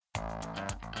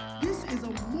This is a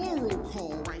moral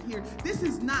call right here. This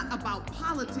is not about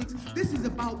politics. This is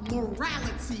about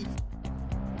morality.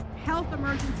 Health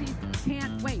emergencies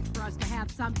can't wait for us to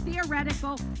have some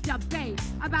theoretical debate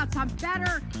about some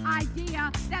better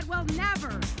idea that will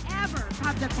never, ever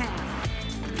come to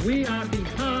pass. We are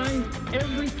behind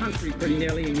every country pretty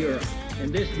nearly in Europe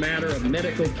in this matter of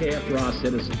medical care for our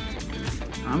citizens.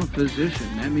 I'm a physician.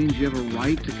 That means you have a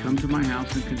right to come to my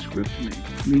house and conscript me.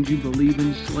 It means you believe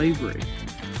in slavery.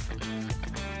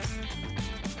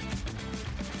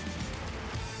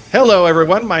 Hello,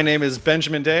 everyone. My name is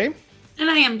Benjamin Day. And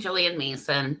I am Jillian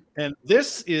Mason. And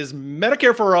this is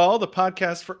Medicare for All, the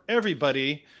podcast for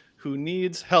everybody who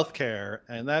needs healthcare.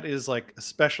 And that is like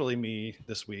especially me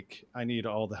this week. I need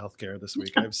all the healthcare this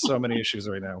week. I have so many issues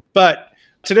right now. But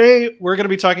today we're going to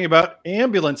be talking about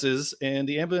ambulances and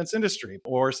the ambulance industry,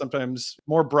 or sometimes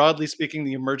more broadly speaking,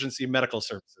 the emergency medical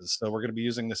services. So we're going to be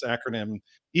using this acronym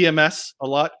EMS a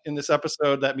lot in this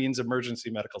episode. That means emergency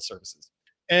medical services.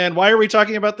 And why are we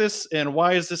talking about this? And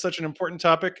why is this such an important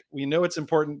topic? We know it's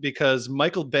important because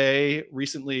Michael Bay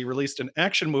recently released an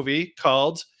action movie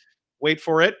called, wait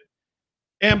for it,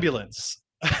 Ambulance.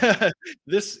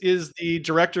 This is the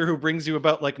director who brings you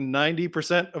about like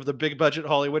 90% of the big budget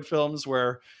Hollywood films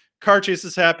where car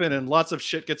chases happen and lots of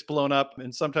shit gets blown up.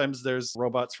 And sometimes there's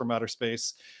robots from outer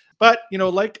space. But, you know,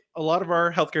 like a lot of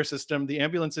our healthcare system, the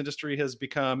ambulance industry has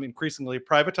become increasingly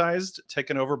privatized,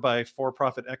 taken over by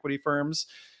for-profit equity firms.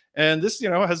 And this, you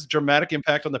know, has dramatic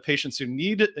impact on the patients who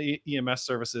need EMS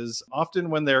services, often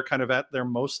when they're kind of at their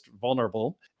most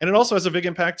vulnerable. And it also has a big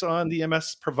impact on the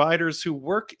EMS providers who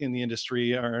work in the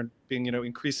industry are being, you know,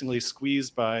 increasingly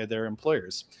squeezed by their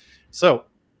employers. So,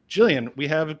 Jillian, we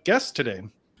have guests today.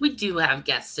 We do have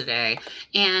guests today,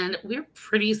 and we're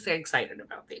pretty excited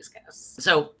about these guests.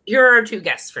 So here are our two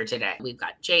guests for today. We've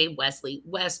got J. Wesley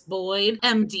West Boyd,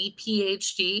 MD,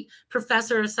 PhD,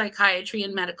 professor of psychiatry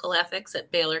and medical ethics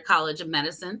at Baylor College of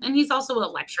Medicine. And he's also a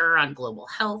lecturer on global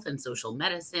health and social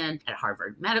medicine at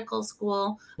Harvard Medical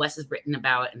School. Wes has written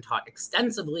about and taught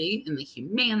extensively in the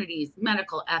humanities,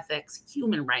 medical ethics,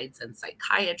 human rights, and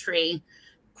psychiatry.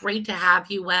 Great to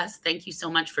have you, Wes. Thank you so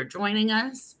much for joining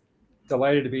us.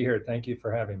 Delighted to be here. Thank you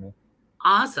for having me.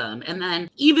 Awesome. And then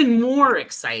even more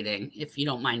exciting, if you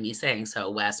don't mind me saying so,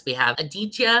 Wes, we have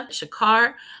Aditya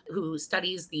Shekar, who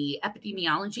studies the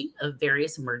epidemiology of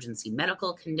various emergency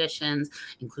medical conditions,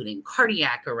 including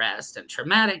cardiac arrest and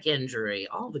traumatic injury,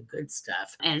 all the good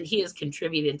stuff. And he has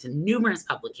contributed to numerous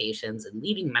publications in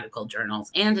leading medical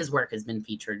journals, and his work has been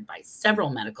featured by several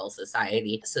medical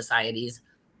societies.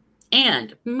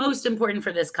 And most important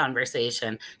for this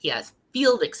conversation, he has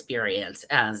field experience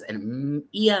as an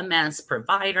EMS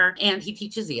provider, and he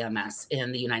teaches EMS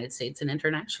in the United States and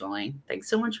internationally. Thanks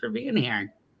so much for being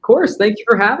here. Of course. Thank you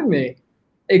for having me.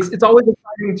 It's always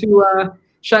exciting to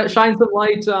shine some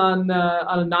light on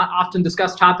a not often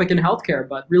discussed topic in healthcare,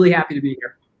 but really happy to be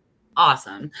here.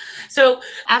 Awesome. So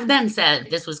as Ben said,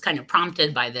 this was kind of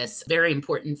prompted by this very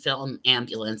important film,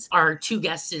 Ambulance. Our two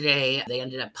guests today, they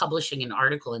ended up publishing an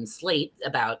article in Slate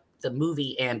about the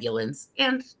movie Ambulance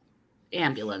and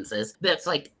ambulances. That's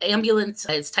like Ambulance.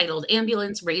 It's titled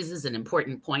Ambulance Raises an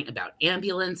Important Point About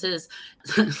Ambulances.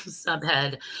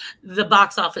 Subhead, the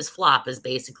box office flop is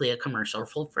basically a commercial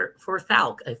for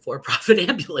Falck, a for-profit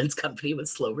ambulance company with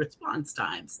slow response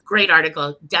times. Great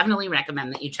article. Definitely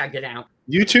recommend that you check it out.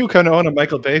 You too can own a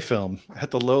Michael Bay film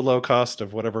at the low cost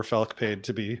of whatever Falck paid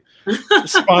to be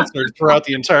sponsored throughout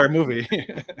the entire movie.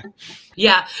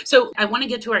 Yeah. So I want to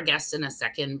get to our guests in a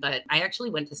second, but I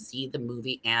actually went to see the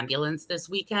movie Ambulance this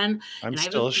weekend. I'm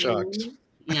still shocked.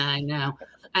 Yeah, I know.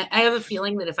 I have a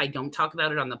feeling that if I don't talk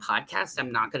about it on the podcast,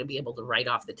 I'm not going to be able to write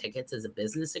off the tickets as a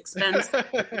business expense.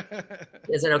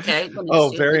 Is it okay?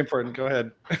 Oh, very important. Go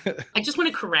ahead. I just want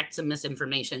to correct some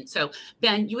misinformation. So,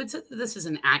 Ben, you had said that this is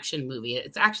an action movie.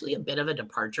 It's actually a bit of a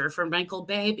departure from Michael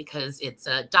Bay because it's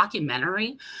a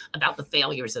documentary about the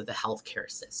failures of the healthcare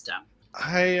system.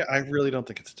 I really don't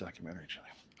think it's a documentary, Julie.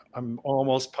 I'm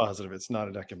almost positive it's not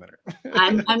a documentary.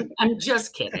 I'm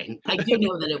just kidding. I do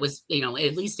know that it was, you know,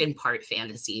 at least in part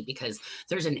fantasy, because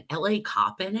there's an LA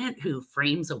cop in it who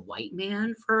frames a white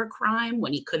man for a crime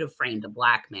when he could have framed a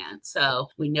black man. So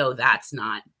we know that's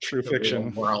not true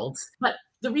fiction world. But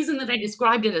the reason that I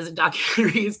described it as a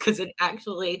documentary is because it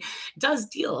actually does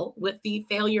deal with the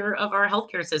failure of our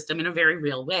healthcare system in a very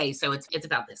real way. So it's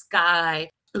about this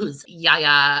guy who's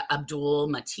Yahya Abdul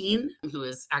Mateen, who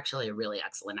is actually a really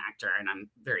excellent actor. And I'm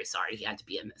very sorry he had to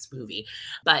be in this movie.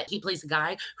 But he plays a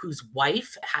guy whose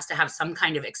wife has to have some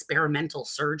kind of experimental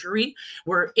surgery.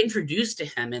 We're introduced to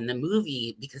him in the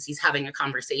movie because he's having a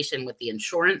conversation with the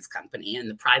insurance company, and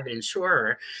the private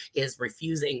insurer is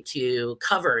refusing to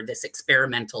cover this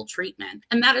experimental treatment.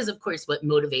 And that is, of course, what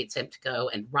motivates him to go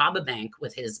and rob a bank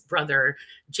with his brother,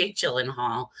 Jake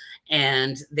Gyllenhaal.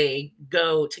 And they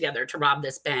go together to rob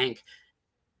this bank.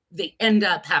 They end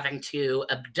up having to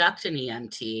abduct an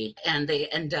EMT, and they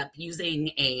end up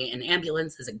using an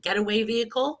ambulance as a getaway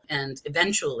vehicle. And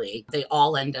eventually they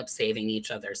all end up saving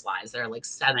each other's lives. There are like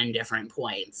 7 different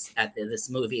points at this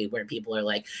movie where people are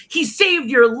like, he saved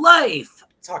your life,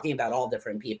 talking about all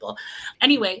different people.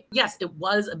 Anyway, yes, it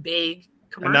was a big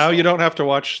commercial. And now you don't have to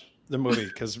watch the movie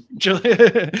because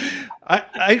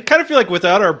I kind of feel like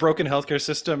without our broken healthcare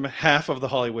system, half of the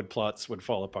Hollywood plots would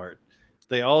fall apart.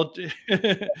 They all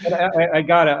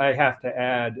I have to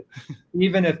add,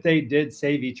 even if they did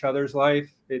save each other's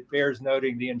life, it bears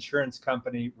noting the insurance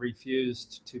company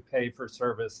refused to pay for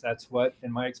service. That's what,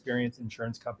 in my experience,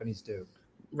 insurance companies do.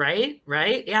 Right.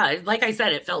 Yeah. Like I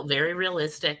said, it felt very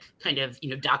realistic, kind of,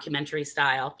 documentary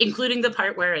style, including the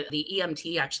part where the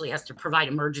EMT actually has to provide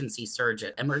emergency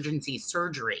surgery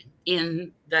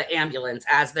in the ambulance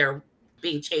as they're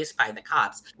being chased by the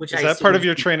cops. Which is that part of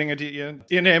your training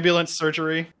in ambulance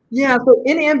surgery? Yeah, so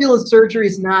in ambulance surgery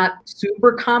is not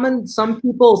super common. Some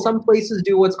places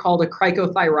do what's called a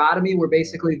cricothyrotomy, where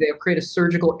basically they'll create a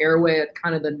surgical airway at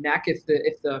kind of the neck. If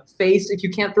you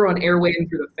can't throw an airway in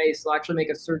through the face, they'll actually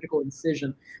make a surgical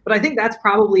incision. But I think that's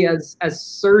probably as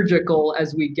surgical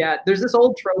as we get. There's this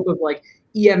old trope of like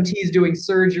EMTs doing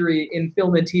surgery in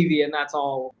film and TV, and that's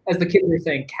all, as the kids are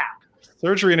saying, cap.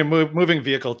 Surgery in a moving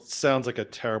vehicle sounds like a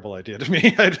terrible idea to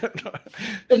me. I don't know.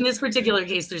 In this particular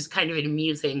case, there's kind of an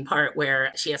amusing part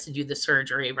where she has to do the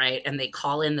surgery, right? And they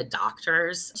call in the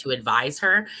doctors to advise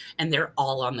her, and they're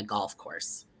all on the golf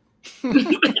course. Well,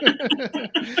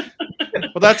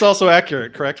 that's also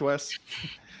accurate, correct, Wes?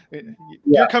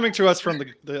 You're coming to us from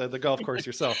the golf course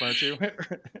yourself, aren't you?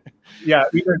 Yeah,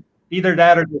 either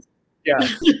that or just, yeah.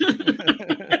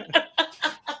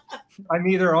 I'm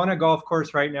either on a golf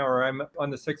course right now or I'm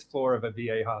on the 6th floor of a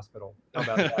VA hospital. How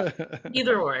about that?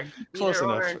 Either or. Close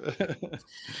enough.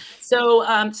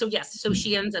 So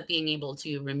she ends up being able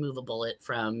to remove a bullet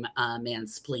from a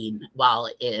man's spleen while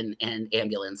in an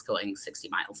ambulance going 60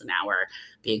 miles an hour,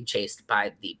 being chased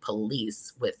by the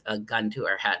police with a gun to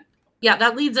her head. Yeah,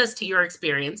 that leads us to your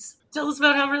experience. Tell us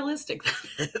about how realistic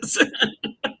that is.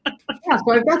 Yeah,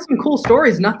 so I've got some cool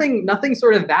stories. Nothing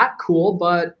sort of that cool,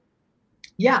 but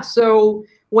yeah, so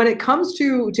when it comes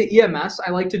to EMS, I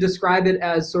like to describe it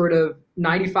as sort of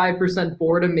 95%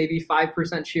 boredom, maybe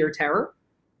 5% sheer terror.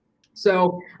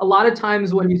 So a lot of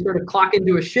times when you sort of clock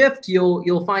into a shift,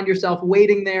 you'll find yourself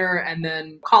waiting there, and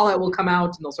then call out will come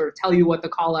out and they'll sort of tell you what the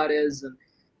call out is, and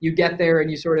you get there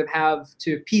and you sort of have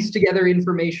to piece together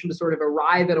information to sort of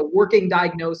arrive at a working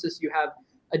diagnosis. You have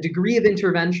a degree of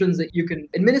interventions that you can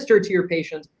administer to your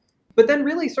patient. But then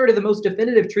really sort of the most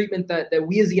definitive treatment that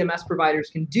we as EMS providers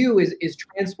can do is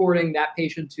transporting that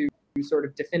patient to sort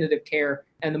of definitive care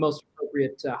and the most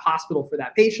appropriate hospital for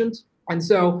that patient. And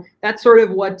so that's sort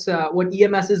of what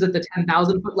EMS is at the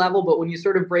 10,000 foot level. But when you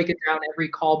sort of break it down, every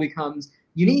call becomes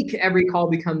unique. Every call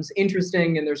becomes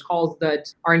interesting. And there's calls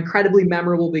that are incredibly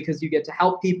memorable because you get to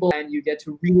help people and you get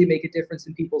to really make a difference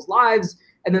in people's lives.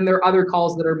 And then there are other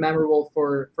calls that are memorable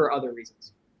for other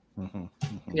reasons.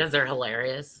 Because they're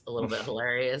hilarious, a little bit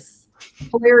hilarious.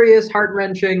 Hilarious,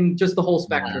 heart-wrenching, just the whole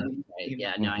spectrum.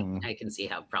 I can see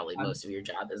how probably most of your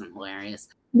job isn't hilarious.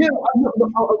 No,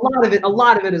 a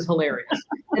lot of it is hilarious.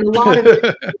 And a lot of it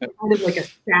is kind of like a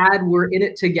sad, we're in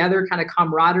it together kind of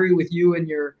camaraderie with you and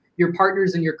your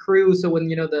partners and your crew. So when,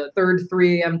 the third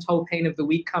 3 a.m. toe pain of the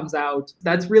week comes out,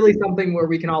 that's really something where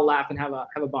we can all laugh and have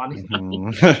a bonding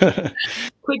time.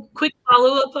 Quick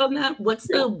follow-up on that. What's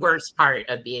the worst part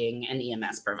of being an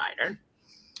EMS provider?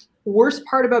 Worst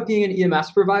part about being an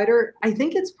EMS provider, I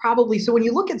think it's probably, so when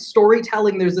you look at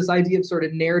storytelling, there's this idea of sort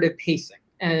of narrative pacing.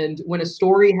 And when a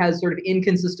story has sort of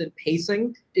inconsistent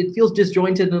pacing, it feels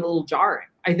disjointed and a little jarring.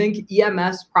 I think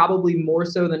EMS probably more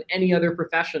so than any other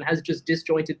profession has just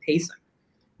disjointed pacing.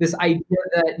 This idea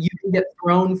that you can get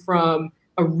thrown from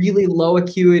a really low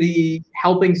acuity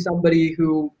helping somebody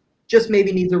who just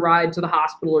maybe needs a ride to the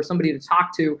hospital or somebody to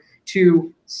talk to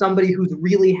somebody who's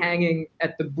really hanging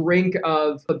at the brink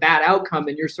of a bad outcome,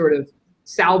 and you're sort of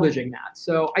salvaging that.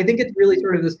 So I think it's really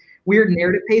sort of this weird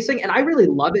narrative pacing, and I really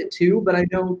love it too, but I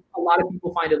know a lot of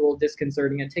people find it a little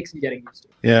disconcerting. It takes some getting used to.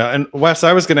 Yeah, and Wes,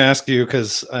 I was going to ask you,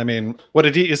 because I mean, what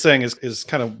Aditi is saying is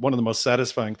kind of one of the most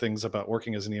satisfying things about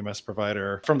working as an EMS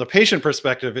provider. From the patient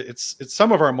perspective, it's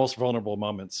some of our most vulnerable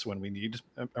moments when we need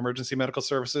emergency medical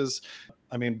services.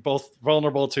 I mean, both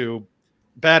vulnerable to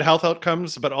bad health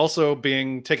outcomes, but also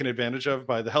being taken advantage of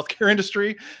by the healthcare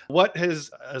industry. What has,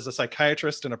 as a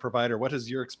psychiatrist and a provider, what has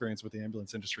your experience with the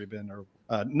ambulance industry been, or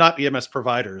not EMS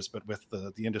providers, but with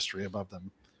the industry above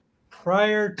them?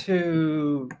 Prior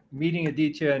to meeting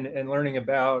Aditya and learning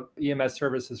about EMS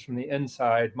services from the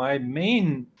inside, my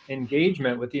main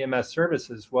engagement with EMS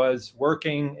services was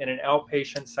working in an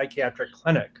outpatient psychiatric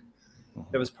clinic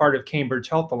that was part of Cambridge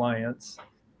Health Alliance.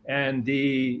 And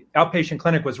the outpatient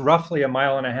clinic was roughly 1.5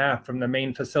 miles from the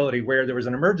main facility where there was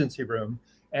an emergency room.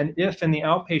 And if in the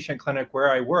outpatient clinic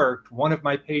where I worked, one of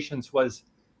my patients was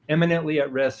imminently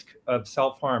at risk of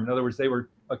self-harm, in other words, they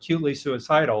were acutely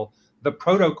suicidal, the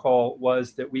protocol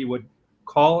was that we would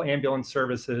call ambulance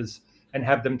services and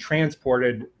have them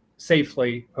transported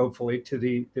safely, hopefully, to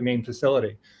the main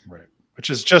facility. Right. Which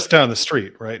is just down the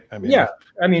street, right? I mean, yeah.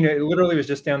 I mean, it literally was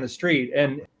just down the street.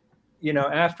 And you know,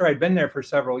 after I'd been there for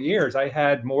several years, I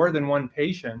had more than one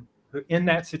patient who, in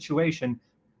that situation,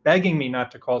 begging me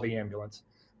not to call the ambulance,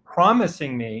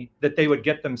 promising me that they would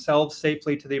get themselves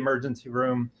safely to the emergency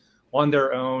room on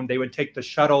their own. They would take the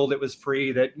shuttle that was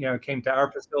free that, you know, came to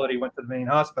our facility, went to the main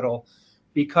hospital,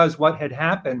 because what had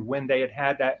happened when they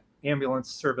had that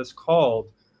ambulance service called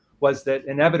was that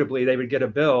inevitably they would get a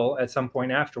bill at some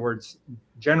point afterwards,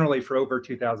 generally for over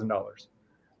 $2,000.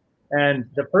 And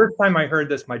the first time I heard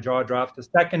this, my jaw dropped. The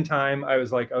second time I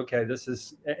was like, okay, this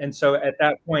is, and so at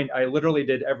that point, I literally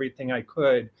did everything I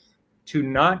could to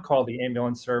not call the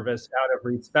ambulance service out of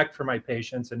respect for my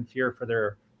patients and fear for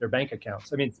their bank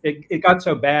accounts. I mean, it got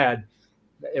so bad.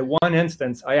 In one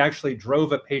instance, I actually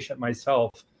drove a patient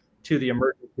myself to the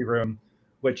emergency room,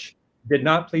 which did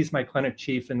not please my clinic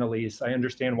chief in the least. I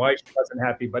understand why she wasn't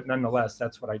happy, but nonetheless,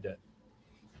 that's what I did.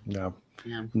 No.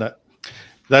 Yeah.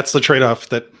 That's the trade-off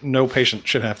that no patient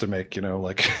should have to make, you know,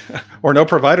 like, or no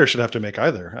provider should have to make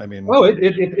either. I mean, oh,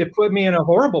 it put me in a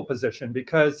horrible position,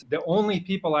 because the only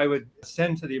people I would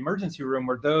send to the emergency room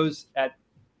were those at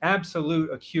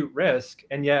absolute acute risk.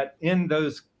 And yet in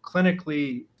those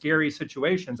clinically scary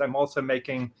situations, I'm also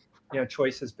making, you know,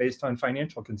 choices based on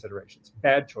financial considerations,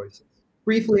 bad choices.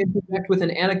 Briefly interject with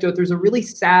an anecdote. There's a really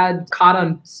sad caught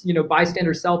on, you know,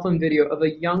 bystander cell phone video of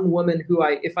a young woman who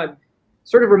if I'm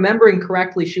sort of remembering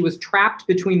correctly, she was trapped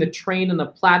between the train and the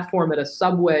platform at a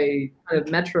subway kind of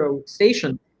metro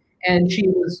station. And she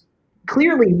was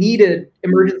clearly needed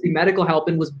emergency medical help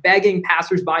and was begging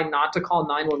passersby not to call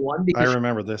 911. Because I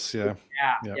remember this. Yeah.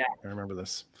 Yeah. I remember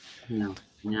this. Yeah.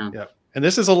 And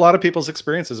this is a lot of people's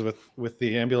experiences with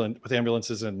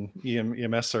ambulances and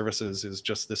EMS services, is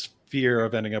just this fear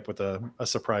of ending up with a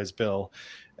surprise bill.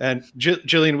 And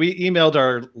Jillian, we emailed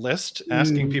our list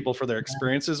asking people for their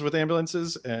experiences with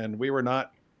ambulances, and we were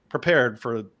not prepared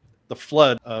for the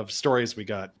flood of stories we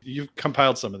got. You've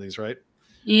compiled some of these, right?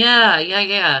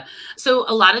 Yeah. So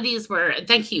a lot of these were,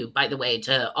 thank you, by the way,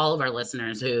 to all of our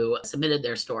listeners who submitted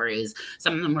their stories.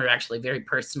 Some of them were actually very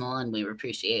personal, and we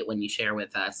appreciate when you share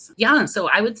with us. Yeah, so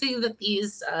I would say that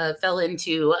these fell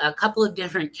into a couple of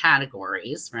different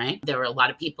categories, right? There were a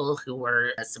lot of people who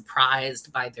were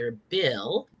surprised by their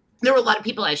bill. There were a lot of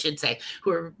people, I should say,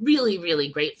 who were really, really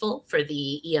grateful for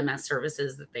the EMS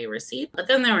services that they received. But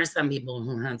then there were some people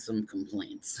who had some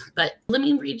complaints. But let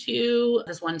me read you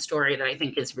this one story that I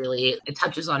think is really, it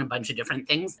touches on a bunch of different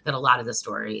things that a lot of the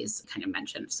stories kind of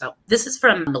mentioned. So this is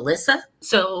from Melissa.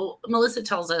 So Melissa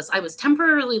tells us, I was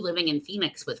temporarily living in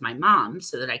Phoenix with my mom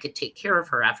so that I could take care of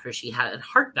her after she had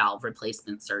heart valve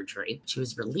replacement surgery. She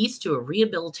was released to a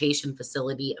rehabilitation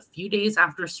facility a few days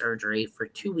after surgery for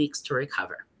 2 weeks to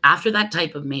recover. After that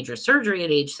type of major surgery at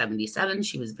age 77,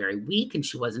 she was very weak and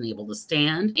she wasn't able to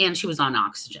stand, and she was on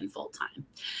oxygen full time.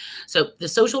 So the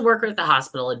social worker at the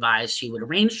hospital advised she would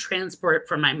arrange transport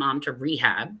for my mom to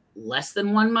rehab less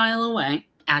than 1 mile away,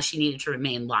 as she needed to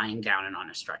remain lying down and on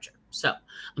a stretcher. So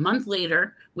a month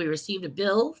later, we received a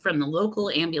bill from the local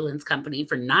ambulance company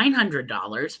for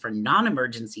 $900 for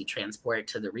non-emergency transport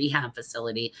to the rehab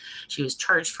facility. She was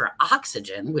charged for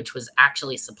oxygen, which was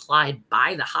actually supplied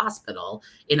by the hospital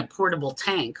in a portable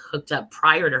tank hooked up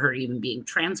prior to her even being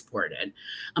transported,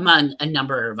 among a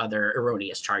number of other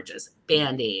erroneous charges,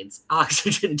 Band-Aids,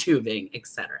 oxygen tubing,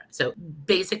 etc. So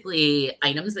basically,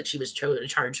 items that she was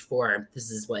charged for,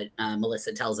 this is what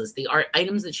Melissa tells us, the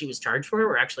items that she was charged for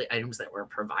were actually items that were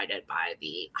provided by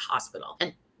the hospital.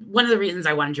 And One of the reasons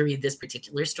I wanted to read this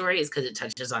particular story is because it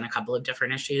touches on a couple of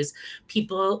different issues.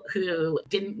 People who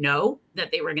didn't know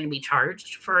that they were going to be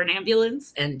charged for an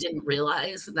ambulance and didn't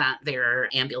realize that their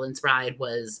ambulance ride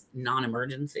was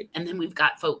non-emergency. And then we've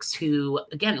got folks who,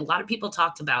 again, a lot of people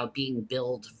talked about being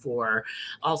billed for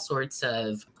all sorts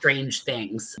of strange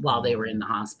things while they were in the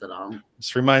hospital.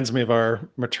 This reminds me of our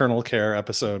maternal care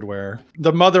episode where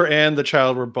the mother and the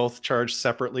child were both charged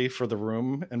separately for the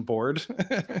room and board.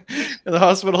 In the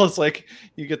hospital, it's like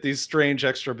you get these strange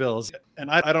extra bills.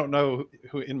 And I don't know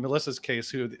who, in Melissa's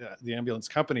case, who the ambulance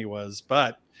company was,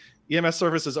 but EMS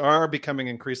services are becoming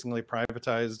increasingly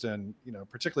privatized, and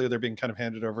particularly they're being kind of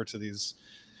handed over to these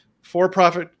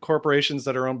for-profit corporations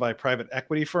that are owned by private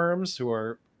equity firms who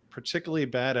are particularly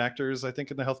bad actors, I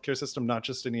think, in the healthcare system, not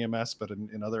just in EMS, but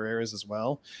in other areas as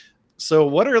well. So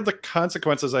what are the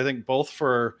consequences, I think, both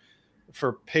for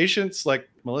patients like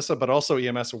Melissa, but also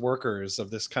EMS workers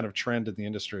of this kind of trend in the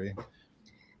industry?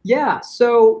 Yeah,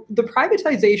 so the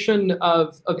privatization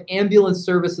of ambulance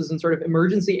services and sort of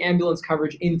emergency ambulance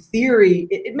coverage, in theory,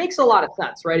 it makes a lot of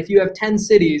sense, right? If you have 10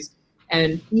 cities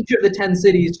and each of the 10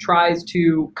 cities tries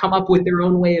to come up with their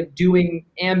own way of doing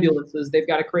ambulances, they've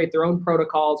got to create their own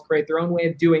protocols, create their own way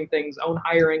of doing things, own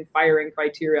hiring, firing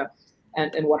criteria,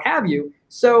 and what have you.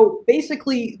 So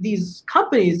basically, these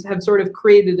companies have sort of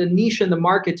created a niche in the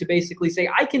market to basically say,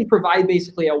 I can provide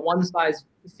basically a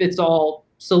one-size-fits-all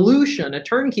solution, a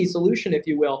turnkey solution, if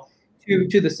you will,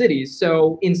 to the cities.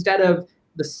 So instead of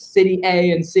the city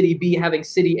A and city B having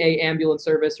city A ambulance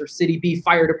service or city B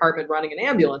fire department running an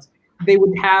ambulance, they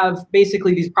would have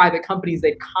basically these private companies,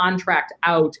 they contract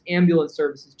out ambulance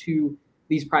services to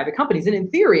these private companies. And in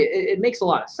theory, it makes a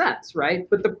lot of sense, right?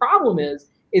 But the problem is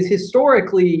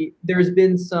historically, there's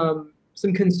been some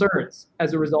concerns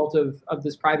as a result of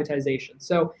this privatization.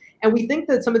 So, and we think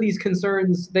that some of these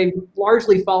concerns, they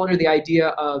largely fall under the idea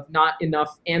of not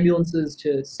enough ambulances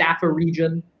to staff a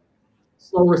region,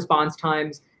 slow response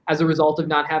times as a result of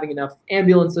not having enough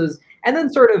ambulances, and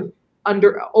then sort of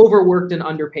overworked and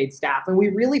underpaid staff. And we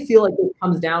really feel like it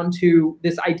comes down to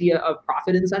this idea of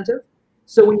profit incentive.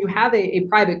 So when you have a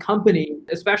private company,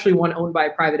 especially one owned by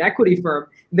a private equity firm,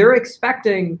 they're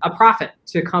expecting a profit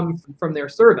to come from their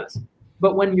service.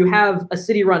 But when you have a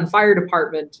city-run fire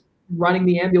department running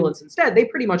the ambulance instead, they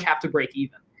pretty much have to break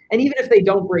even. And even if they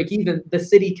don't break even, the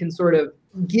city can sort of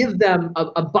give them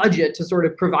a budget to sort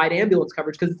of provide ambulance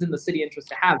coverage because it's in the city interest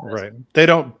to have this. Right. They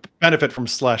don't benefit from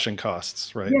slashing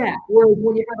costs, right? Yeah. Whereas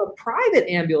when you have a private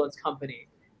ambulance company,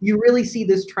 you really see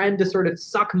this trend to sort of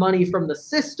suck money from the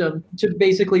system to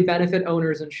basically benefit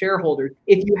owners and shareholders.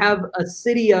 If you have a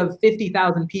city of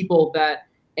 50,000 people that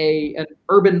an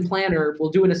urban planner will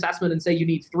do an assessment and say you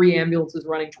need 3 ambulances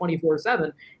running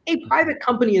 24/7, a private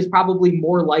company is probably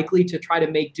more likely to try to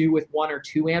make do with 1 or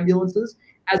 2 ambulances.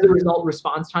 As a result,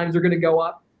 response times are going to go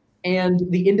up. And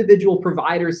the individual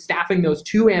providers staffing those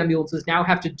 2 ambulances now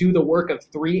have to do the work of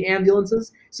 3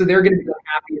 ambulances. So they're going to be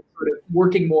happy and sort of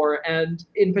working more. And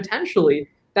potentially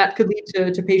that could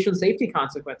lead to patient safety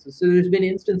consequences. So there's been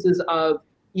instances of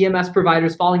EMS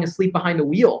providers falling asleep behind the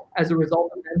wheel as a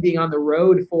result of them being on the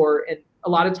road and a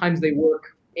lot of times they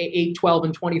work 8, 12,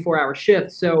 and 24-hour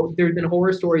shifts. So there's been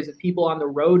horror stories of people on the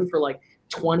road for like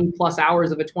 20 plus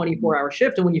hours of a 24-hour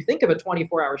shift. And when you think of a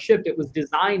 24-hour shift, it was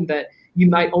designed that you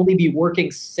might only be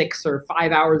working 6 or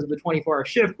 5 hours of the 24-hour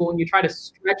shift. But when you try to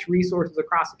stretch resources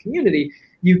across the community,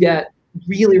 you get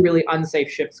really, really unsafe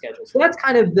shift schedules. So that's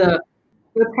kind of the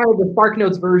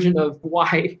SparkNotes version of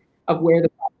where the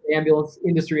ambulance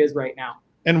industry is right now.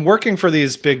 And working for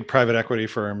these big private equity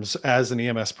firms as an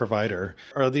EMS provider,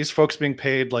 are these folks being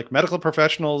paid like medical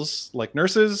professionals, like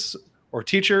nurses or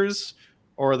teachers,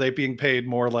 or are they being paid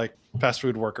more like fast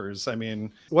food workers? I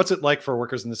mean, what's it like for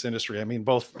workers in this industry? I mean,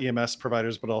 both EMS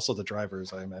providers, but also the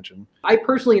drivers, I imagine. I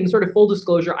personally, in sort of full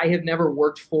disclosure, I have never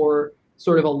worked for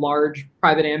sort of a large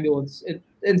private ambulance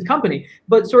company,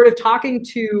 but sort of talking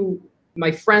to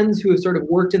my friends who have sort of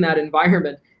worked in that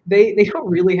environment, they don't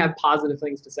really have positive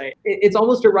things to say. It's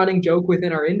almost a running joke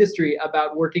within our industry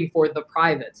about working for the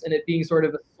privates and it being sort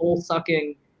of a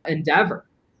soul-sucking endeavor.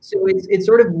 So it's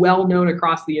sort of well known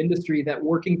across the industry that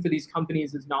working for these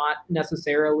companies is not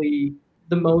necessarily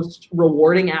the most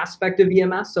rewarding aspect of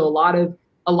EMS. So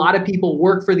a lot of people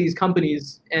work for these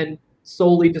companies and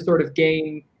solely to sort of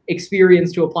gain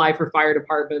experience to apply for fire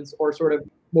departments or sort of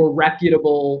more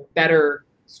reputable, better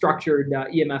structured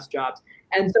EMS jobs.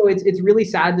 And so it's really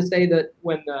sad to say that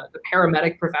when the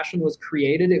paramedic profession was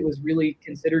created, it was really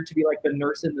considered to be like the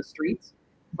nurse in the streets.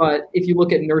 But if you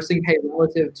look at nursing pay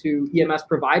relative to EMS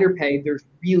provider pay, there's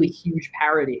really huge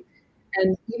parity.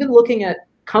 And even looking at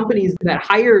companies that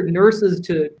hire nurses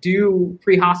to do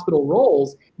pre-hospital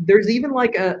roles, there's even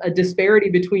like a disparity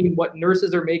between what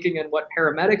nurses are making and what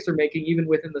paramedics are making, even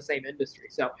within the same industry.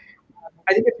 So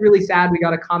I think it's really sad. We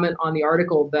got a comment on the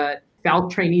article that Falck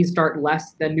trainees start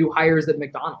less than new hires at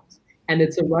McDonald's. And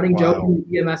it's a running joke in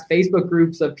the EMS Facebook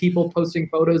groups of people posting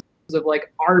photos of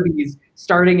like Arby's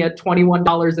starting at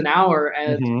 $21 an hour.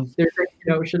 And they're,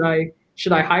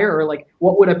 should I hire, or like,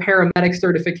 what would a paramedic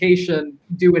certification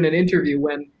do in an interview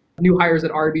when new hires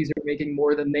at Arby's are making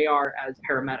more than they are as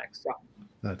paramedics? So.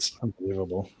 That's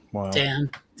unbelievable. Wow. Damn.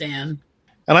 And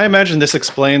I imagine this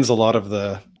explains a lot of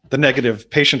the negative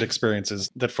patient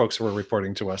experiences that folks were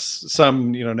reporting to us.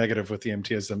 Some, negative with the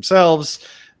EMTs themselves,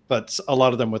 but a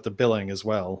lot of them with the billing as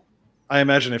well. I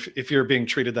imagine if you're being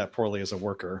treated that poorly as a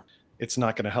worker, it's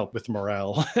not going to help with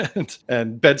morale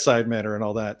and bedside manner and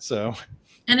all that. So.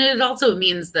 And it also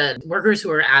means that workers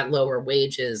who are at lower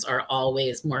wages are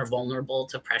always more vulnerable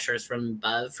to pressures from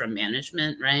above, from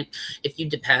management, right? If you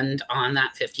depend on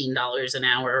that $15 an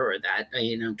hour or that,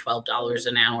 $12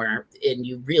 an hour, and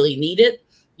you really need it,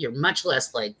 you're much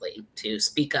less likely to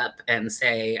speak up and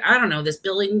say, I don't know, this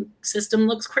billing system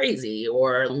looks crazy,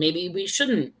 or maybe we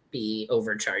shouldn't be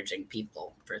overcharging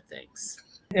people for things.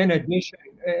 In addition,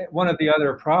 one of the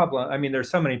other problems, there's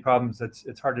so many problems,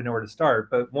 it's hard to know where to start,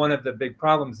 but one of the big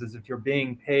problems is if you're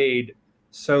being paid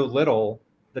so little,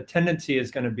 the tendency is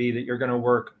going to be that you're going to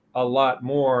work a lot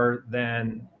more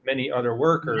than many other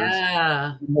workers.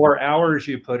 Yeah. The more hours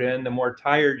you put in, the more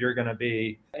tired you're going to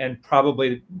be, and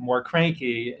probably more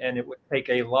cranky. And it would take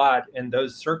a lot in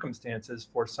those circumstances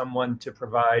for someone to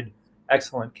provide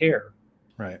excellent care.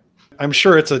 Right. I'm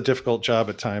sure it's a difficult job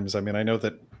at times. I know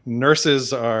that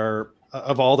nurses are,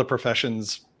 of all the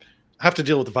professions, have to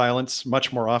deal with violence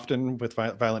much more often with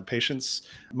violent patients,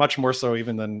 much more so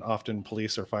even than often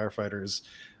police or firefighters.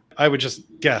 I would just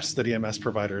guess that EMS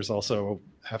providers also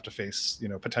have to face,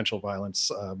 potential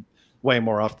violence way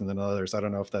more often than others. I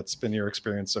don't know if that's been your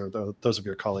experience or those of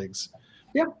your colleagues.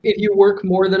 Yeah, if you work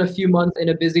more than a few months in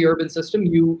a busy urban system,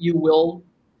 you will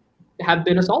have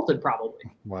been assaulted probably.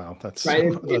 Wow, that's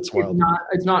right. That's wild.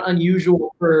 It's not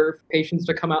unusual for patients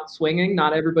to come out swinging.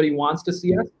 Not everybody wants to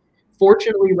see us.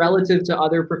 Fortunately, relative to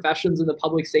other professions in the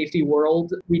public safety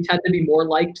world, we tend to be more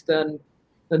liked than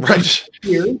right.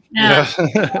 Here.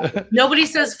 Yeah. Nobody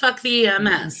says fuck the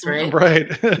EMS, right? Right.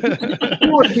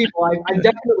 More people. I've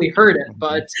definitely heard it,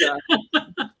 but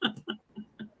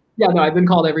yeah, no, I've been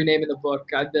called every name in the book.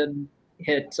 I've been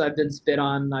hit. I've been spit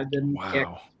on. I've been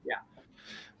kicked. Yeah.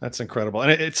 That's incredible.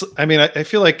 And I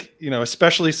feel like,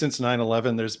 especially since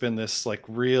 9/11, there's been this like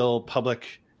real public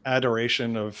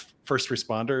adoration of first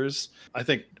responders. I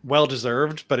think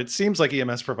well-deserved, but it seems like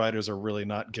EMS providers are really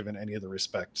not given any of the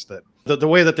respect that the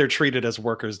way that they're treated as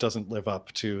workers doesn't live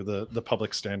up to the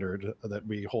public standard that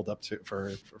we hold up to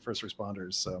for first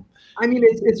responders. So,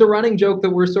 it's a running joke that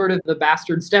we're sort of the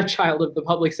bastard stepchild of the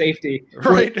public safety.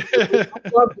 Right. We're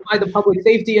unloved by the public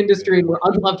safety industry and we're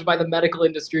unloved by the medical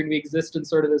industry, and we exist in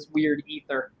sort of this weird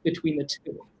ether between the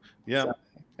two. Yeah. So.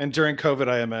 And during COVID,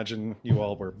 I imagine you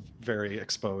all were very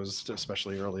exposed,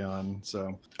 especially early on.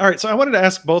 So, all right. So I wanted to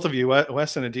ask both of you,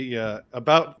 Wes and Aditya,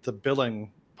 about the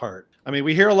billing part.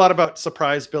 We hear a lot about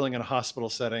surprise billing in a hospital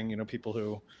setting, people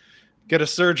who get a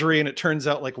surgery and it turns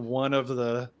out like one of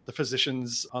the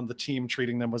physicians on the team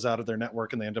treating them was out of their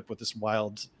network and they end up with this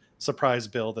wild surprise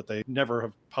bill that they never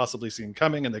have possibly seen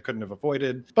coming and they couldn't have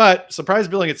avoided. But surprise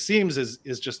billing, it seems,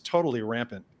 is just totally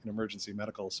rampant in emergency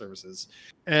medical services.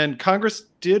 And Congress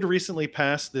did recently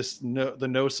pass the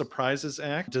No Surprises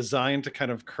Act, designed to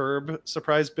kind of curb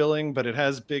surprise billing, but it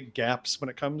has big gaps when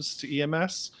it comes to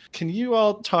EMS. Can you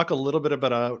all talk a little bit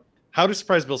about how do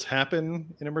surprise bills happen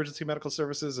in emergency medical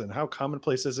services and how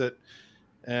commonplace is it?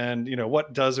 And,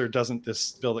 what does or doesn't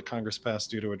this bill that Congress passed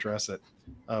do to address it?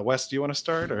 Wes, do you want to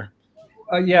start? Or?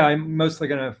 Yeah, I'm mostly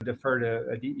going to defer to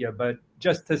Aditya, but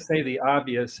just to say the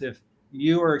obvious, if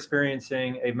you are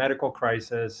experiencing a medical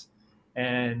crisis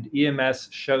and EMS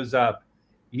shows up,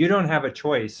 you don't have a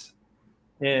choice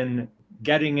in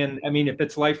getting in. If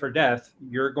it's life or death,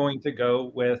 you're going to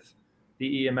go with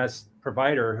the EMS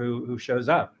provider who shows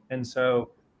up. And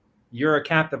so you're a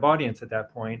captive audience at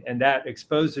that point, and that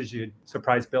exposes you to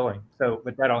surprise billing. So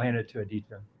with that, I'll hand it to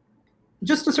Aditya.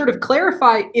 Just to sort of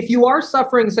clarify, if you are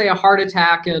suffering, say, a heart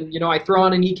attack, and I throw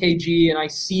on an EKG and I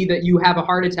see that you have a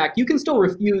heart attack, you can still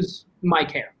refuse my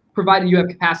care, provided you have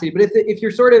capacity. But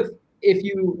if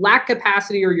you lack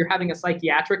capacity or you're having a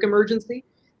psychiatric emergency,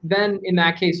 then in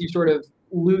that case you sort of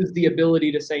lose the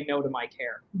ability to say no to my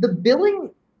care. The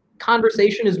billing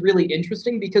conversation is really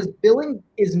interesting because billing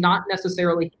is not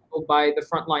necessarily handled by the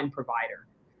frontline provider.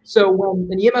 So when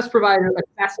an EMS provider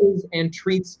assesses and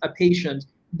treats a patient,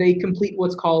 they complete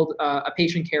what's called a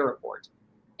patient care report.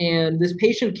 And this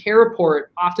patient care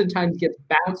report oftentimes gets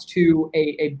bounced to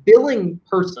a billing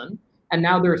person. And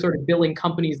now there are sort of billing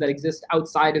companies that exist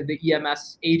outside of the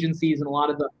EMS agencies, and a lot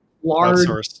of the large,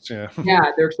 outsourced,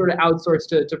 yeah, they're sort of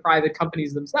outsourced to private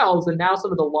companies themselves. And now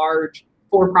some of the large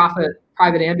for-profit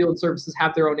private ambulance services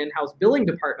have their own in-house billing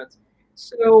departments.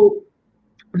 So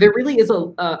there really is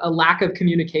a lack of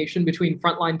communication between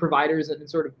frontline providers and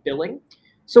sort of billing.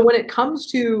 So when it comes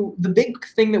to the big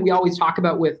thing that we always talk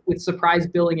about with surprise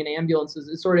billing and ambulances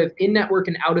is sort of in-network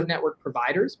and out-of-network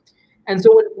providers. And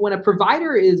so when a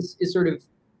provider is sort of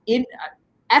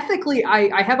ethically,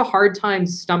 I have a hard time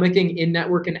stomaching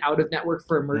in-network and out-of-network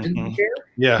for emergency care.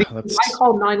 Yeah, because I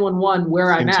call 911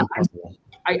 where I'm at.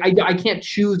 I can't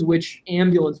choose which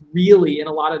ambulance really in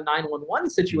a lot of 911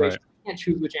 situations. Right. I can't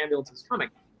choose which ambulance is coming.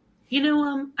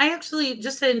 I actually,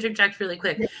 just to interject really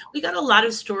quick, we got a lot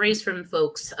of stories from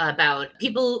folks about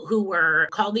people who were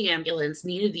called the ambulance,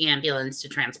 needed the ambulance to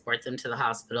transport them to the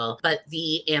hospital, but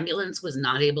the ambulance was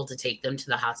not able to take them to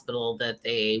the hospital that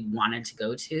they wanted to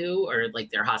go to, or like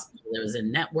their hospital that was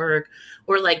in network,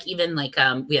 or like even like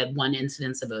we had one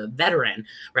incidence of a veteran,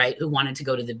 right, who wanted to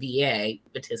go to the VA,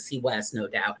 but to see West, no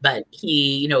doubt, but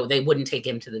he, they wouldn't take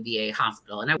him to the VA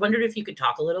hospital. And I wondered if you could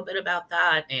talk a little bit about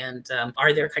that, and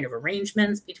are there kind of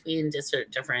arrangements between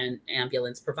different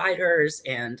ambulance providers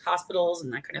and hospitals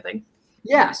and that kind of thing?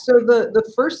 Yeah, so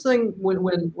the first thing when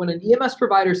an EMS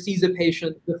provider sees a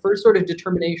patient, the first sort of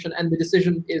determination, and the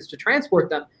decision is to transport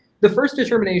them, the first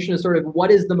determination is sort of what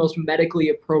is the most medically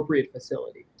appropriate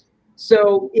facility.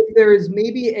 So if there is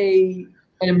maybe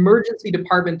an emergency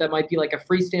department that might be like a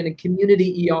freestanding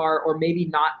community ER, or maybe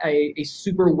not a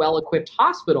super well-equipped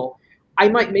hospital, I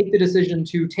might make the decision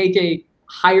to take a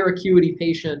higher acuity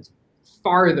patient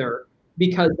farther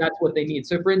because that's what they need.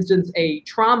 So for instance, a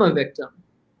trauma victim,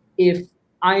 if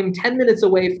I'm 10 minutes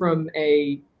away from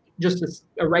just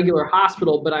a regular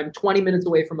hospital, but I'm 20 minutes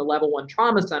away from a level 1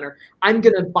 trauma center, I'm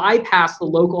going to bypass the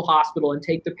local hospital and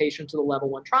take the patient to the level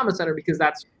 1 trauma center because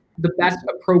that's the best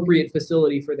appropriate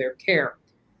facility for their care.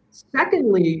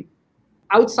 Secondly,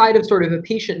 outside of sort of a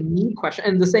patient need question,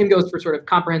 and the same goes for sort of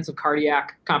comprehensive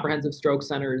cardiac, comprehensive stroke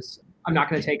centers. I'm not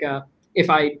going to take if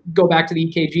I go back to the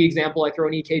EKG example, I throw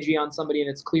an EKG on somebody and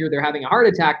it's clear they're having a heart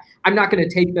attack, I'm not going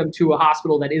to take them to a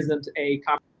hospital that isn't a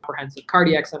comprehensive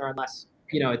cardiac center unless,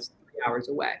 it's 3 hours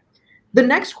away. The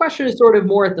next question is sort of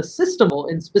more at the system level,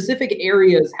 and specific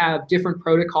areas have different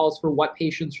protocols for what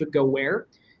patients should go where.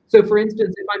 So for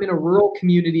instance, if I'm in a rural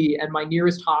community and my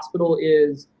nearest hospital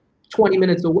is 20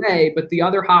 minutes away, but the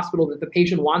other hospital that the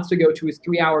patient wants to go to is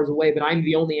 3 hours away, but I'm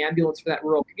the only ambulance for that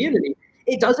rural community,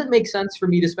 it doesn't make sense for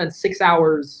me to spend 6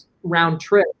 hours round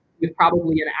trip with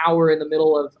probably an hour in the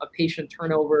middle of a patient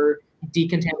turnover,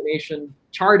 decontamination,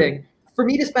 charting. For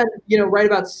me to spend, right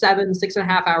about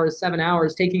 6.5 hours, 7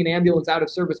 hours taking an ambulance out of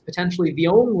service, potentially the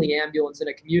only ambulance in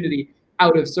a community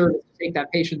out of service to take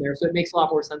that patient there. So it makes a lot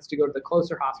more sense to go to the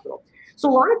closer hospital. So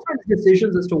a lot of times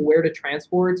decisions as to where to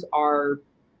transport are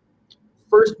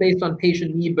first based on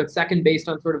patient need, but second based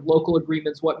on sort of local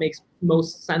agreements, what makes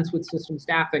most sense with system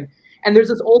staffing. And there's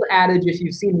this old adage, if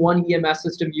you've seen one EMS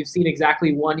system, you've seen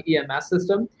exactly one EMS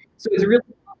system. So it's really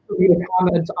tough for me to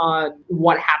comment on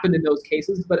what happened in those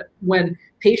cases. But when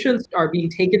patients are being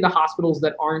taken to hospitals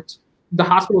that aren't the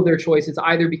hospital of their choice, it's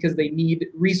either because they need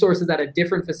resources at a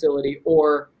different facility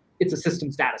or it's a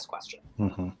system status question.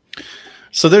 Mm-hmm.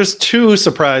 So there's two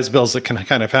surprise bills that can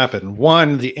kind of happen.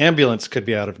 One, the ambulance could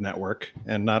be out of network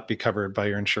and not be covered by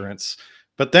your insurance.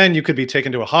 But then you could be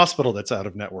taken to a hospital that's out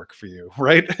of network for you,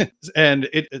 right? And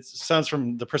it sounds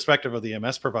from the perspective of the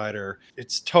EMS provider,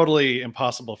 it's totally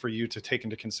impossible for you to take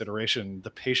into consideration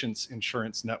the patient's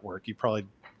insurance network. You probably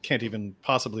can't even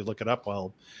possibly look it up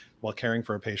while caring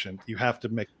for a patient. You have to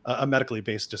make a medically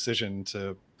based decision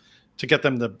to get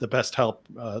them the best help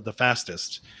the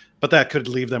fastest. But that could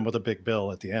leave them with a big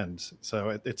bill at the end.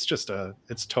 So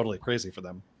it's totally crazy for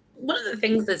them. One of the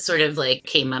things that sort of like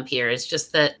came up here is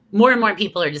just that more and more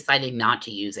people are deciding not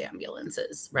to use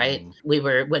ambulances, right?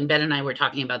 When Ben and I were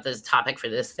talking about this topic for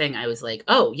this thing, I was like,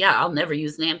 oh yeah, I'll never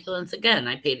use an ambulance again.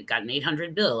 Got an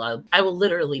 $800 bill. I will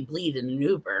literally bleed in an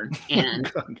Uber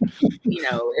and,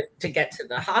 to get to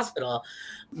the hospital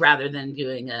rather than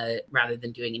doing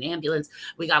an ambulance.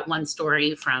 We got one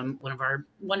story from one of our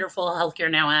wonderful Healthcare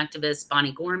Now activists,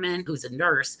 Bonnie Gorman, who's a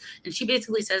nurse. And she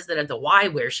basically says that at the Y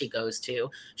where she goes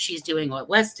to, she she's doing what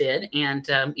Wes did. And,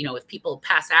 if people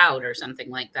pass out or something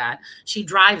like that, she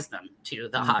drives them to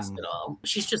the hospital.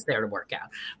 She's just there to work out,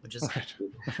 which is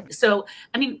so,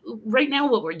 right now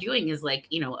what we're doing is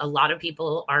a lot of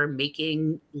people are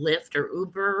making Lyft or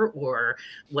Uber or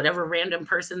whatever random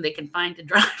person they can find to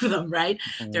drive them, right?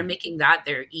 They're making that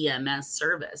their EMS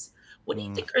service. What do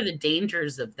you think are the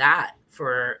dangers of that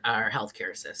for our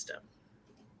healthcare system?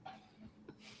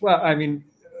 Well,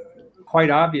 quite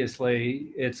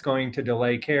obviously, it's going to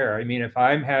delay care. If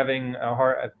I'm having a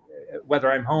heart,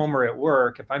 whether I'm home or at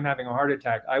work, if I'm having a heart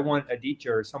attack, I want Aditya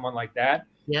or someone like that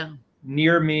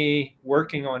near me,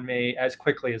 working on me as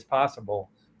quickly as possible.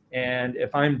 And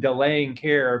if I'm delaying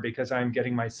care because I'm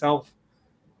getting myself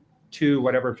to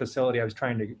whatever facility I was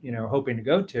trying to, hoping to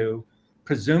go to,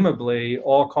 presumably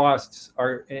all costs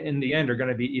are in the end are going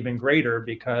to be even greater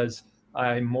because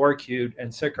I'm more acute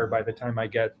and sicker by the time I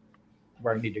get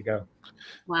where I need to go.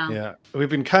 Wow. Yeah. We've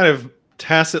been kind of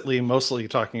tacitly mostly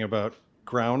talking about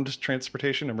ground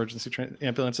transportation, emergency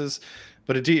ambulances.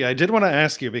 But Aditya, I did want to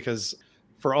ask you, because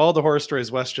for all the horror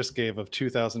stories Wes just gave of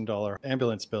 $2,000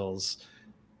 ambulance bills,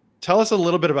 tell us a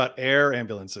little bit about air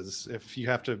ambulances if you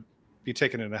have to be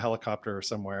taken in a helicopter or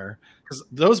somewhere, because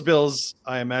those bills,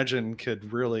 I imagine, could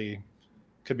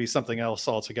be something else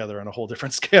altogether on a whole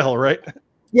different scale, right?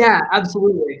 Yeah,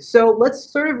 absolutely. So let's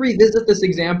sort of revisit this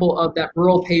example of that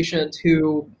rural patient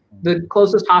who the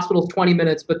closest hospital is 20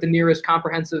 minutes, but the nearest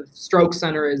comprehensive stroke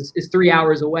center is 3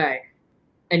 hours away.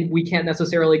 And we can't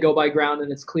necessarily go by ground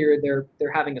and it's clear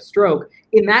they're having a stroke.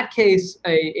 In that case,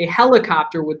 a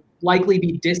helicopter would likely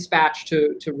be dispatched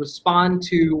to respond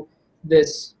to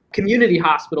this community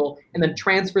hospital and then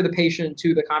transfer the patient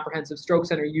to the comprehensive stroke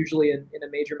center, usually in a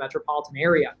major metropolitan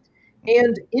area.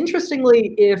 And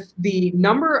interestingly, if the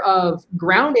number of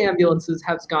ground ambulances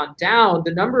has gone down,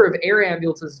 the number of air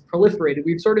ambulances has proliferated.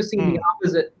 We've sort of seen the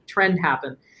opposite trend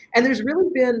happen. And there's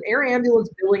really been, air ambulance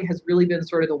billing has really been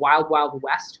sort of the wild, wild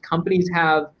west. Companies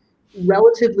have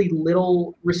relatively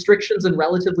little restrictions and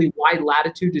relatively wide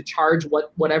latitude to charge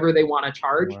whatever they want to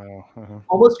charge. Wow.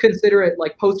 Almost consider it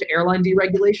like post-airline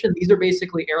deregulation. These are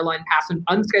basically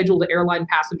unscheduled airline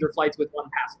passenger flights with one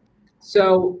passenger.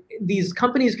 So these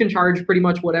companies can charge pretty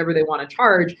much whatever they want to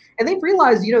charge. And they've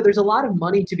realized, there's a lot of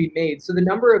money to be made. So the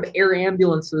number of air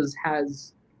ambulances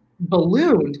has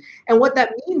ballooned. And what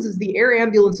that means is the air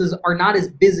ambulances are not as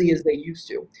busy as they used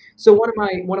to. So one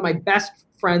of my best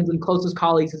friends and closest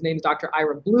colleagues, his name is Dr.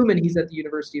 Ira Blumen. He's at the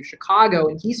University of Chicago.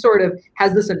 And he sort of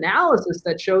has this analysis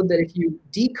that showed that if you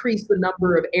decrease the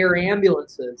number of air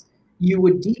ambulances, you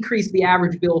would decrease the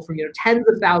average bill from tens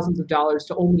of thousands of dollars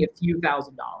to only a few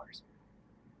 $1,000s.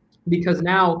 Because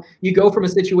now you go from a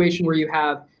situation where you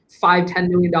have $5-10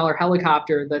 million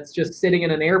helicopter that's just sitting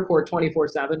in an airport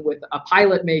 24/7 with a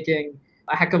pilot making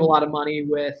a heck of a lot of money,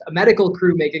 with a medical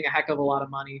crew making a heck of a lot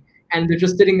of money, and they're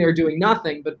just sitting there doing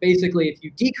nothing. But basically, if you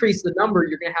decrease the number,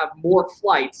 you're going to have more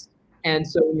flights. And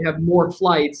so when you have more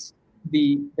flights,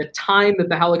 the time that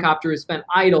the helicopter is spent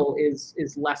idle is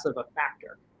less of a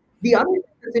factor. The other thing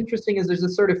that's interesting is there's a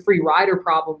sort of free rider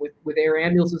problem with air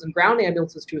ambulances and ground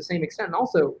ambulances to the same extent, and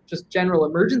also just general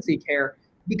emergency care.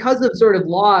 Because of sort of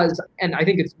laws, and I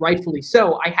think it's rightfully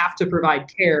so, I have to provide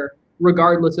care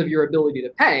regardless of your ability to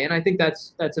pay. And I think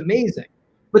that's amazing.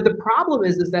 But the problem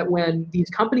is that when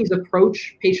these companies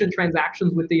approach patient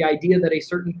transactions with the idea that a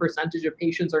certain percentage of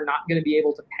patients are not going to be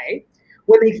able to pay,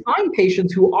 when they find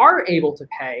patients who are able to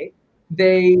pay,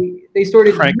 they sort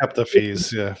of crank up the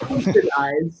fees. Yeah.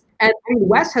 And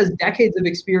Wes has decades of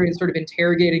experience sort of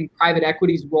interrogating private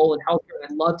equity's role in healthcare.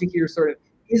 And I'd love to hear sort of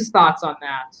his thoughts on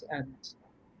that. And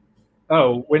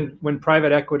when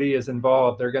private equity is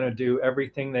involved, they're going to do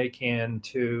everything they can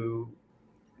to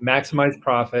maximize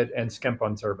profit and skimp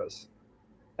on service.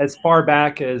 As far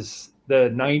back as the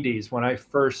 90s, when I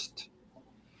first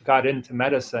got into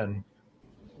medicine,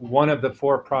 one of the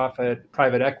for-profit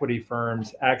private equity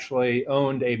firms actually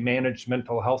owned a managed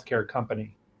mental health care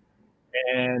company.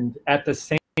 And at the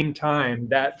same time,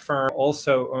 that firm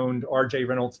also owned R.J.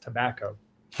 Reynolds Tobacco.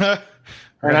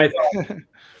 And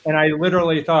I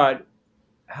literally thought,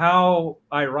 how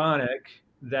ironic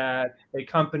that a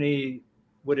company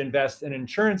would invest in an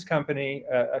insurance company,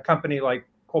 a company like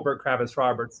Kohlberg Kravis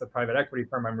Roberts, the private equity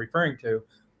firm I'm referring to,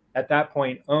 at that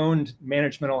point owned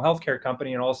managed mental health care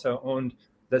company and also owned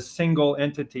the single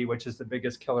entity, which is the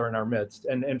biggest killer in our midst.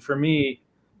 And for me,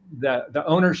 the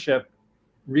ownership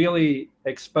really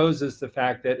exposes the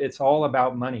fact that it's all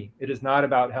about money. It is not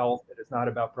about health. It is not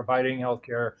about providing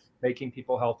healthcare, making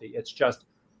people healthy. It's just,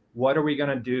 what are we going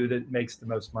to do that makes the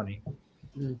most money?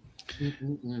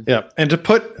 Yeah. And to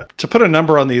put a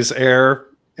number on these air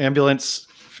ambulance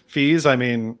fees, I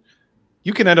mean,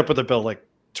 you can end up with a bill like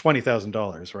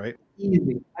 $20,000, right?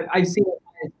 Easy. I've seen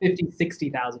it $50,000,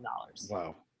 $60,000.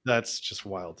 Wow. That's just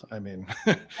wild. I mean,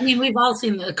 we've all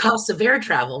seen the cost of air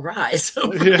travel rise.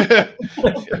 yeah.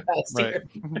 Right.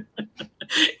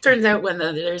 Turns out when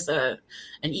there's an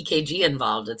EKG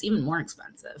involved, it's even more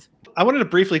expensive. I wanted to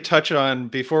briefly touch on,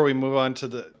 before we move on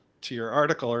to your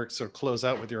article, or sort of close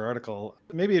out with your article,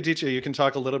 maybe Aditya, you can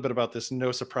talk a little bit about this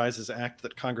No Surprises Act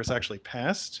that Congress actually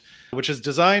passed, which is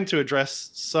designed to address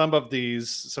some of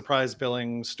these surprise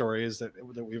billing stories that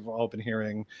we've all been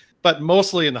hearing, but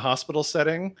mostly in the hospital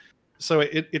setting. So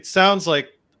it sounds like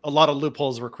a lot of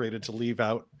loopholes were created to leave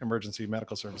out emergency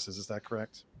medical services. Is that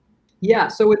correct? Yeah,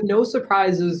 so with No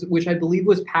Surprises, which I believe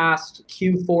was passed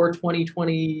Q4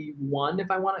 2021,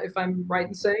 if I'm right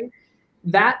in saying,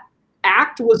 that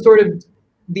act was sort of,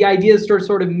 the idea is to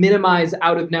sort of minimize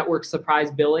out-of-network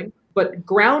surprise billing, but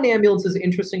ground ambulances,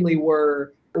 interestingly,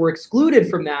 were excluded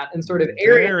from that, and sort of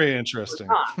very interesting.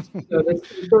 So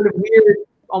that's sort of weird,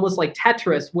 almost like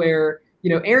Tetris, where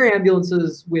air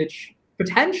ambulances, which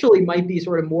potentially might be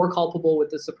sort of more culpable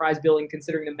with the surprise billing,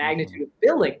 considering the magnitude of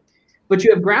billing, but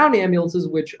you have ground ambulances,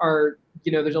 which are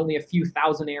there's only a few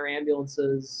thousand air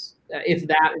ambulances, if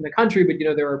that, in the country, but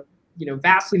there are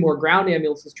vastly more ground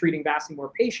ambulances treating vastly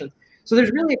more patients. So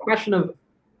there's really a question of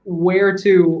where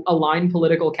to align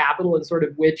political capital and sort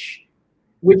of which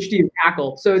do you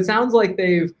tackle. So it sounds like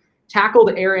they've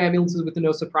tackled air ambulances with the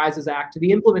No Surprises Act.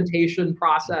 The implementation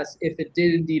process, if it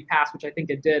did indeed pass, which I think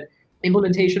it did,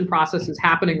 implementation process is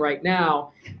happening right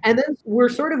now. And then we're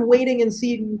sort of waiting and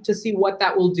seeing to see what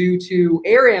that will do to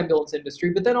air ambulance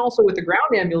industry. But then also with the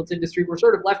ground ambulance industry, we're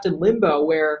sort of left in limbo,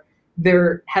 where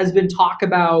there has been talk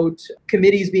about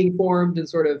committees being formed and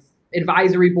sort of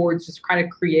advisory boards just trying to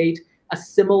create a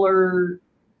similar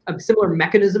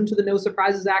mechanism to the No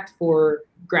Surprises Act for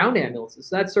ground ambulances.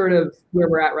 So that's sort of where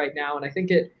we're at right now. And I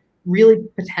think it really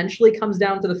potentially comes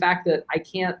down to the fact that I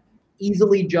can't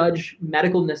easily judge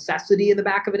medical necessity in the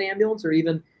back of an ambulance, or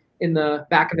even in the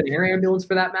back of an air ambulance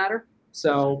for that matter.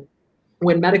 So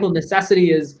when medical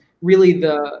necessity is really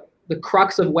the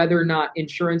crux of whether or not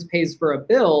insurance pays for a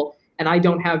bill, and I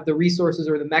don't have the resources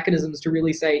or the mechanisms to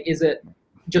really say, is it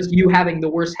just you having the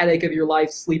worst headache of your life,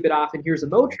 sleep it off, and here's a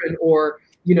Motrin, or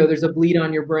there's a bleed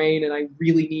on your brain and I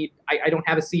really need, I don't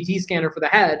have a CT scanner for the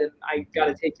head and I got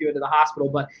to take you into the hospital.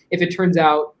 But if it turns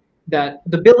out that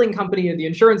the billing company and the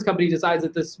insurance company decides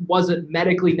that this wasn't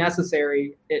medically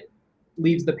necessary, it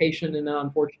leaves the patient in an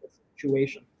unfortunate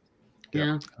situation.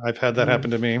 Yeah. I've had that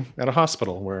happen to me at a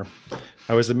hospital, where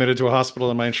I was admitted to a hospital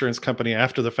and my insurance company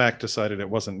after the fact decided it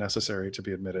wasn't necessary to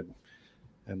be admitted.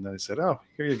 And then I said, oh,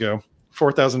 here you go.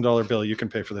 $4,000 bill. You can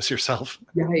pay for this yourself.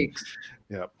 Yikes.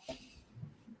 Yeah.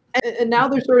 And now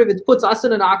there's sort of, it puts us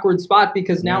in an awkward spot,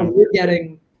 because now we're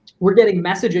getting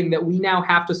messaging that we now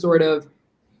have to sort of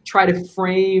try to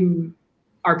frame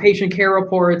our patient care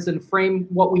reports and frame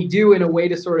what we do in a way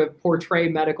to sort of portray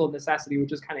medical necessity,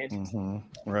 which is kind of interesting.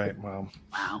 Mm-hmm. Right. Wow.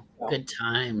 Good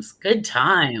times. Good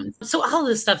times. So all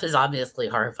this stuff is obviously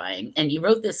horrifying. And you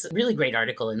wrote this really great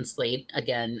article in Slate.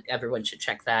 Again, everyone should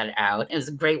check that out. It was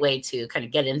a great way to kind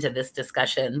of get into this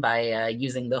discussion by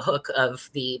using the hook of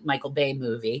the Michael Bay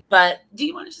movie. But do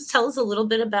you want to just tell us a little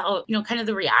bit about, kind of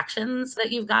the reactions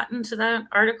that you've gotten to that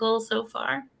article so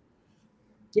far?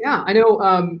 Yeah, I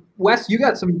know, Wes, you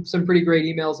got some pretty great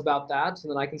emails about that, and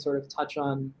then I can sort of touch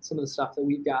on some of the stuff that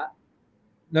we've got.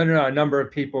 No. A number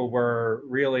of people were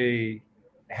really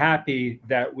happy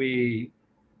that we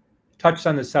touched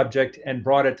on the subject and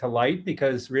brought it to light,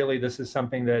 because really this is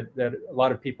something that a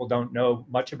lot of people don't know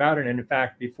much about. And in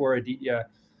fact, before Aditya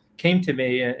came to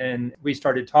me and we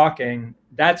started talking,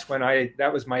 that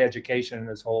was my education in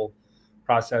this whole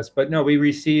process. But no, we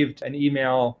received an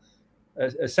email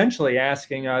essentially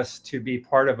asking us to be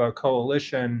part of a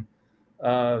coalition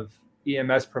of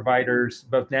EMS providers,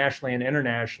 both nationally and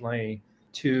internationally,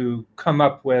 to come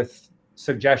up with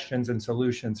suggestions and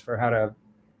solutions for how to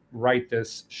right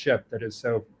this ship that is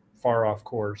so far off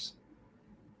course.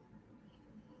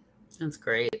 That's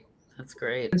great.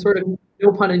 And sort of,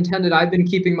 no pun intended, I've been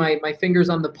keeping my fingers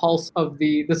on the pulse of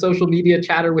the social media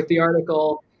chatter with the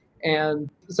article, and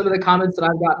some of the comments that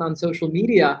I've gotten on social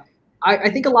media.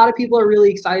 I think a lot of people are really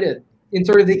excited in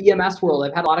sort of the EMS world.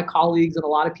 I've had a lot of colleagues and a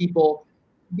lot of people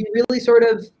be really sort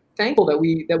of thankful that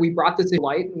we brought this to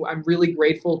light. I'm really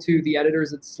grateful to the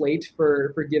editors at Slate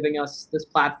for giving us this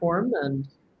platform, and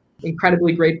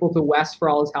incredibly grateful to Wes for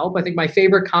all his help. I think my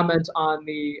favorite comment on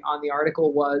the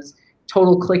article was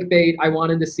total clickbait. I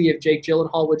wanted to see if Jake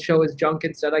Gyllenhaal would show his junk.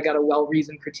 Instead, I got a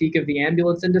well-reasoned critique of the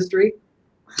ambulance industry.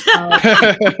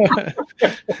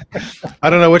 I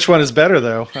don't know which one is better,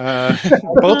 though.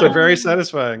 Both are very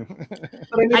satisfying.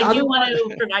 I do want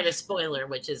to provide a spoiler,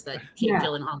 which is that Jake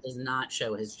Gyllenhaal does not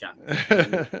show his junk.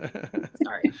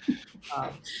 Sorry.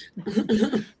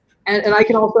 And I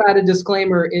can also add a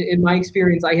disclaimer. In my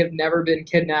experience, I have never been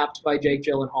kidnapped by Jake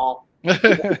Gyllenhaal. I'm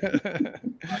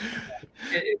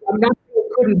not saying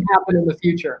it couldn't happen in the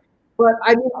future. But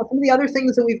I mean, some of the other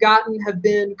things that we've gotten have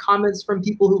been comments from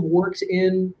people who've worked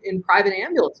in private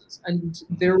ambulances, and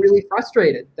they're really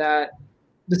frustrated that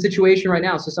the situation right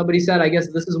now. So somebody said, I guess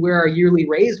this is where our yearly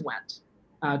raise went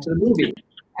to the movie.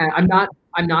 And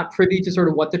I'm not privy to sort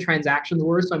of what the transactions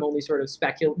were, so I'm only sort of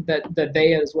that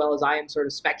they, as well as I am, sort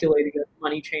of speculating that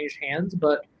money changed hands.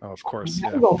 But of course,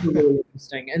 that was also really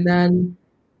interesting. And then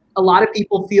a lot of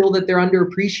people feel that they're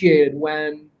underappreciated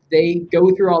when they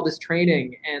go through all this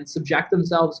training and subject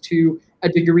themselves to a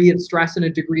degree of stress and a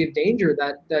degree of danger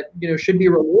that should be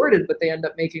rewarded, but they end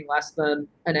up making less than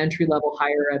an entry-level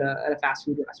hire at a fast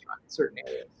food restaurant in certain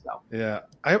areas. So yeah,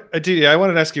 I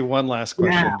wanted to ask you one last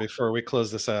question before we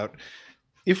close this out.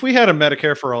 If we had a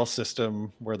Medicare for All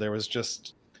system where there was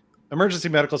just emergency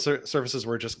medical services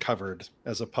were just covered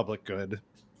as a public good,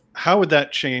 how would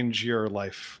that change your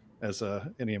life as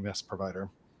an EMS provider?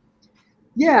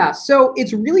 Yeah, so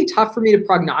it's really tough for me to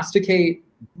prognosticate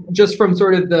just from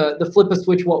sort of the flip a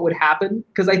switch what would happen,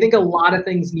 because I think a lot of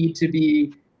things need to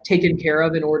be taken care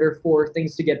of in order for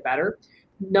things to get better.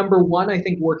 Number one, I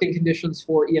think working conditions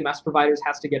for EMS providers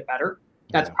has to get better.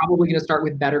 That's probably going to start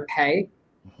with better pay.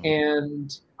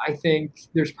 And I think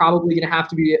there's probably going to have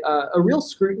to be a real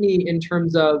scrutiny in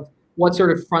terms of what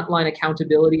sort of frontline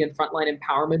accountability and frontline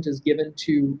empowerment is given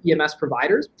to EMS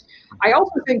providers. I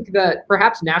also think that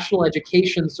perhaps national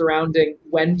education surrounding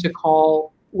when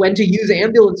to use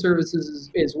ambulance services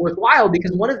is worthwhile,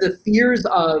 because one of the fears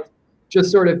of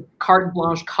just sort of carte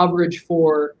blanche coverage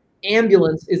for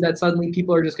ambulance is that suddenly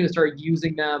people are just going to start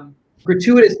using them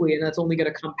gratuitously, and that's only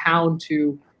going to compound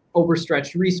to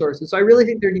overstretched resources. So I really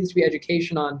think there needs to be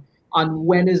education on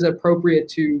when is appropriate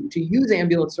to use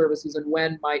ambulance services and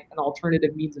when might an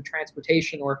alternative means of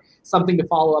transportation or something to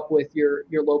follow up with your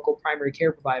local primary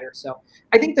care provider. So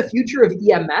I think the future of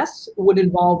EMS would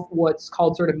involve what's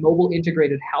called sort of mobile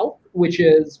integrated health, which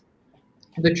is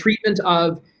the treatment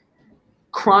of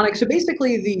chronic. So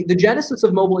basically the genesis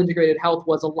of mobile integrated health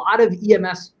was a lot of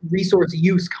EMS resource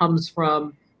use comes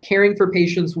from caring for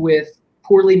patients with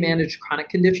poorly managed chronic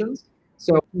conditions.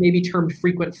 So maybe termed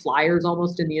frequent flyers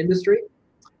almost in the industry.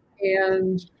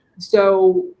 And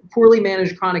so poorly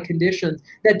managed chronic conditions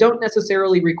that don't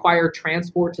necessarily require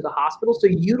transport to the hospital. So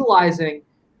utilizing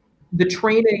the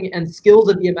training and skills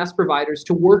of EMS providers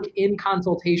to work in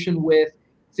consultation with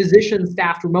physicians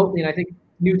staffed remotely. And I think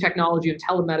new technology and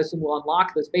telemedicine will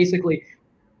unlock this. Basically,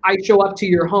 I show up to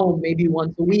your home maybe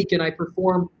once a week and I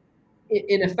perform,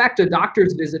 in effect, a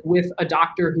doctor's visit with a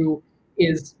doctor who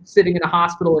is sitting in a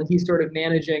hospital, and he's sort of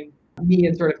managing me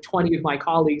and sort of 20 of my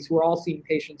colleagues who are all seeing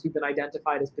patients who've been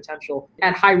identified as potential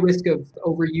at high risk of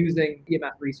overusing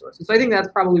EMS resources. So I think that's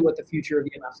probably what the future of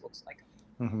EMS looks like.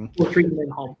 We'll treat them in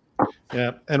home.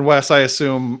 Yeah. And Wes, I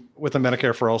assume with the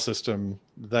Medicare for All system,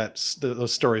 that's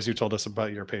those stories you told us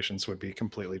about your patients would be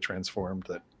completely transformed,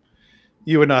 that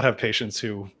you would not have patients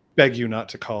who beg you not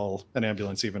to call an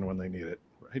ambulance even when they need it,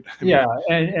 right? Yeah.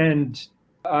 And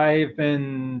I've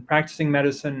been practicing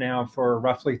medicine now for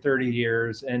roughly 30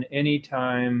 years, and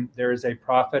anytime there is a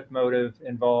profit motive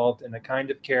involved in the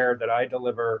kind of care that I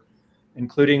deliver,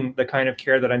 including the kind of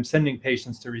care that I'm sending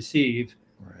patients to receive,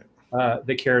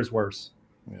 the care is worse.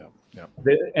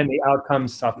 And the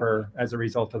outcomes suffer as a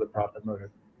result of the profit motive.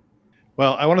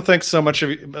 Well, I want to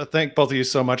thank both of you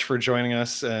so much for joining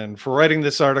us and for writing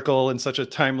this article in such a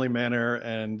timely manner.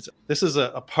 And this is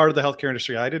a part of the healthcare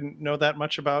industry I didn't know that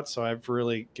much about, so I've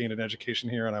really gained an education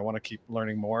here, and I want to keep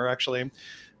learning more, actually.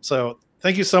 So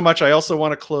thank you so much. I also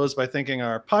want to close by thanking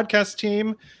our podcast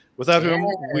team, without whom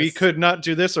we could not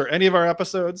do this or any of our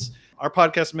episodes. Our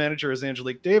podcast manager is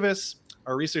Angelique Davis.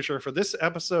 Our researcher for this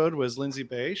episode was Lindsay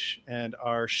Beisch, and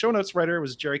our show notes writer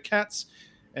was Jerry Katz.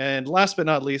 And last but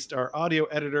not least, our audio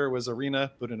editor was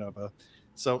Irina Budanova.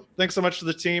 So thanks so much to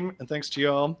the team, and thanks to you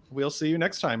all. We'll see you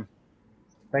next time.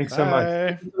 Thanks so much.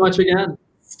 Thanks so much again.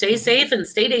 Stay safe and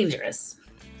stay dangerous.